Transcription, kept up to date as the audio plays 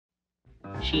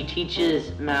She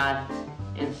teaches math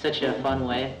in such a fun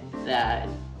way that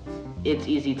it's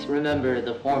easy to remember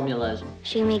the formulas.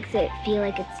 She makes it feel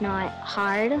like it's not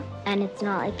hard and it's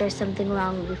not like there's something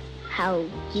wrong with how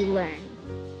you learn.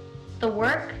 The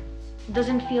work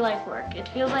doesn't feel like work. It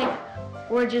feels like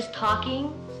we're just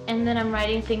talking and then I'm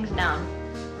writing things down.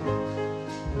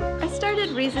 I started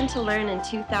Reason to Learn in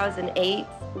 2008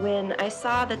 when I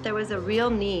saw that there was a real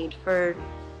need for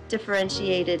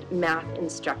differentiated math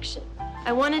instruction.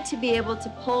 I wanted to be able to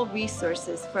pull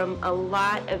resources from a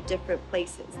lot of different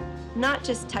places, not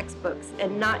just textbooks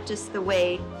and not just the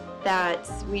way that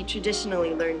we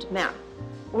traditionally learned math.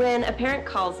 When a parent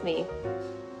calls me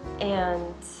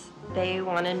and they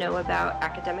want to know about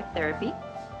academic therapy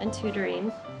and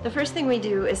tutoring, the first thing we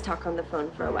do is talk on the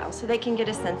phone for a while so they can get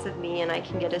a sense of me and I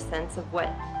can get a sense of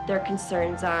what their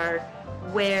concerns are,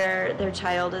 where their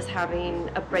child is having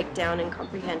a breakdown in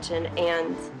comprehension,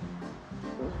 and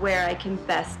where I can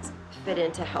best fit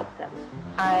in to help them.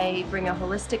 I bring a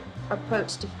holistic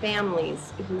approach to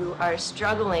families who are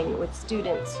struggling with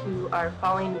students who are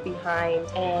falling behind,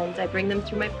 and I bring them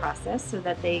through my process so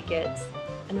that they get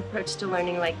an approach to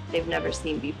learning like they've never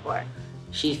seen before.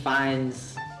 She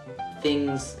finds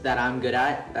things that I'm good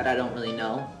at that I don't really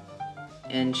know,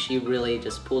 and she really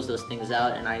just pulls those things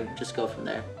out and I just go from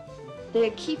there.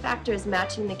 The key factor is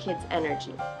matching the kids'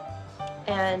 energy.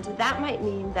 And that might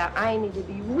mean that I need to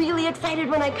be really excited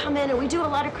when I come in and we do a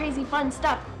lot of crazy fun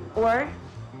stuff. Or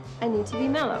I need to be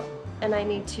mellow and I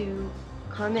need to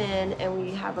come in and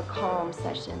we have a calm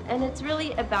session. And it's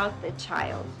really about the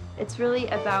child. It's really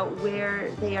about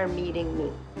where they are meeting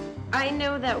me. I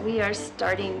know that we are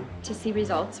starting to see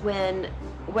results when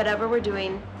whatever we're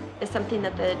doing is something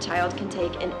that the child can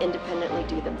take and independently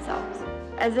do themselves.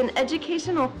 As an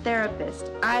educational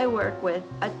therapist, I work with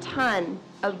a ton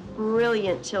of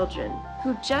brilliant children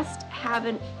who just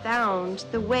haven't found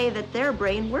the way that their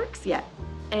brain works yet.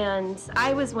 And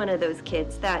I was one of those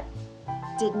kids that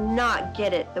did not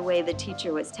get it the way the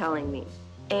teacher was telling me.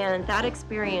 And that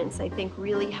experience, I think,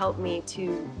 really helped me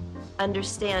to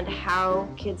understand how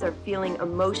kids are feeling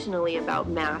emotionally about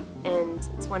math, and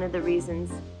it's one of the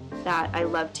reasons that I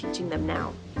love teaching them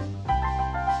now.